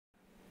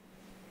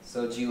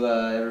So did you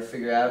ever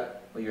figure out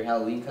what your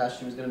Halloween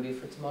costume is going to be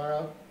for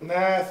tomorrow? Nah,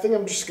 I think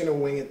I'm just going to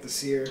wing it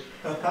this year.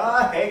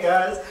 Hey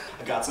guys,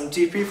 I got some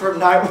TP for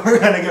tonight.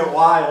 We're gonna get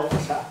wild.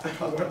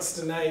 What's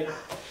tonight?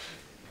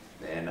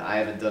 Man, I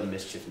haven't done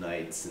Mischief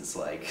Night since,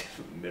 like,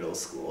 middle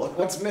school.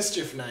 What's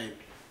Mischief Night?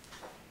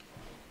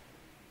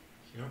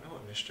 You don't know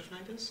what Mischief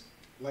Night is?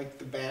 Like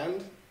the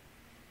band?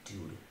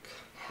 Dude,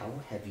 how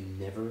have you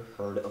never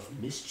heard of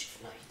Mischief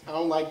Night? I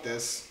don't like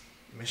this.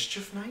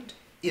 Mischief Night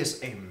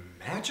is a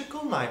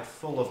magical night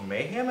full of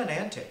mayhem and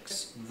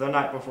antics. The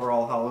night before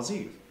All Hallows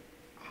Eve.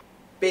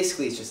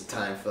 Basically, it's just a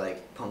time for,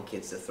 like, punk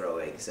kids to throw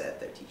eggs at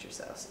their teachers'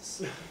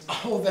 houses.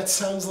 Oh, that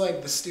sounds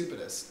like the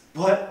stupidest.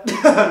 What?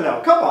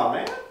 No, come on,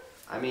 man.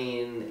 I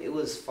mean, it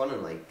was fun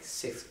in, like,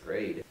 6th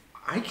grade.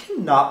 I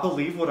cannot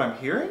believe what I'm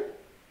hearing.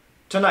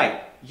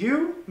 Tonight,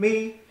 you,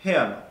 me,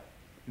 him.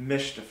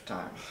 Mischief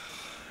time.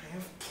 I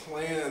have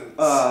plans.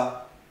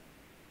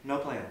 No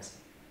plans.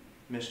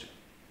 Mischief.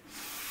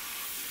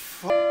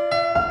 You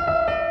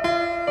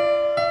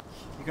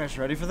guys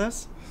ready for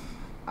this?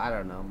 I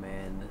don't know,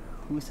 man.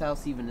 Whose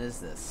house even is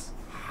this?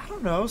 I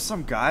don't know,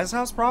 some guy's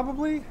house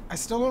probably? I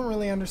still don't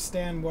really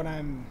understand what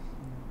I'm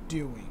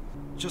doing.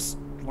 Just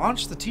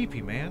launch the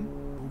teepee, man.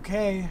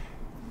 Okay.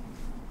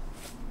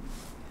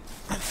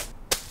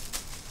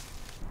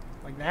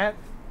 Like that?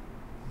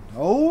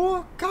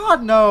 No,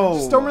 God no! I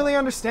just don't really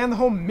understand the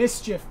whole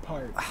mischief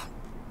part.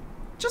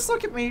 Just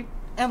look at me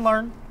and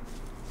learn.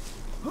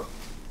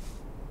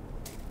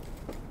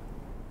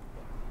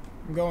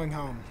 I'm going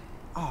home.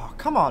 Oh,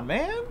 come on,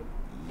 man.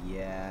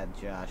 Yeah,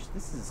 Josh,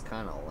 this is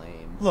kind of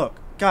lame. Look,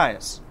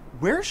 guys,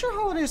 where's your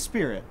holiday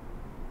spirit?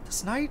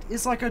 This night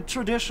is like a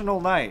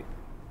traditional night.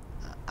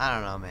 I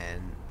don't know,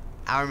 man.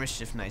 Our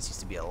Mischief Nights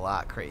used to be a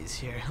lot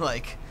crazier.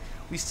 Like,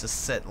 we used to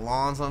set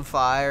lawns on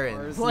fire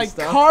and Like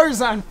stuff.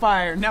 cars on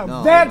fire. Now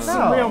No, that's no,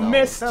 some real no,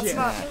 mischief.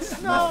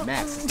 Max, no,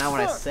 Max, it's not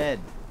what I said.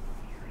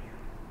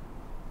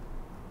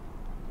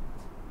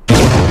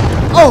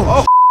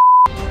 Oh!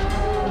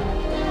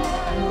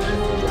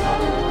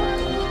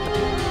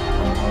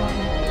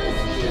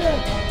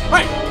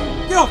 Hey!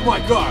 Get off my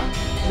car!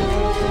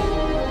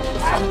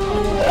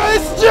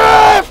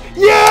 Mischief!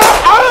 Yeah!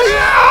 Oh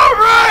yeah! All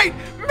right!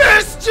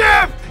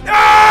 Mischief!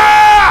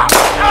 Ah!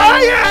 Oh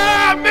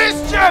yeah!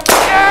 Mischief!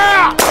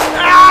 Yeah!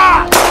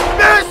 Ah!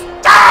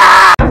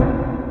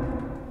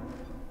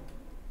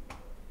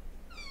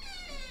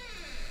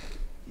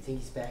 You think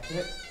he's back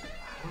yet?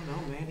 I don't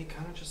know, man. He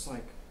kind of just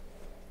like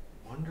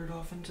wandered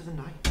off into the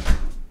night.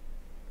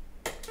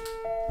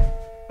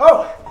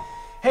 Oh!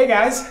 Hey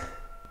guys.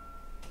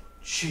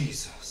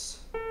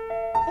 Jesus.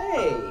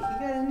 Hey, he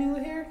got a new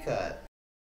haircut.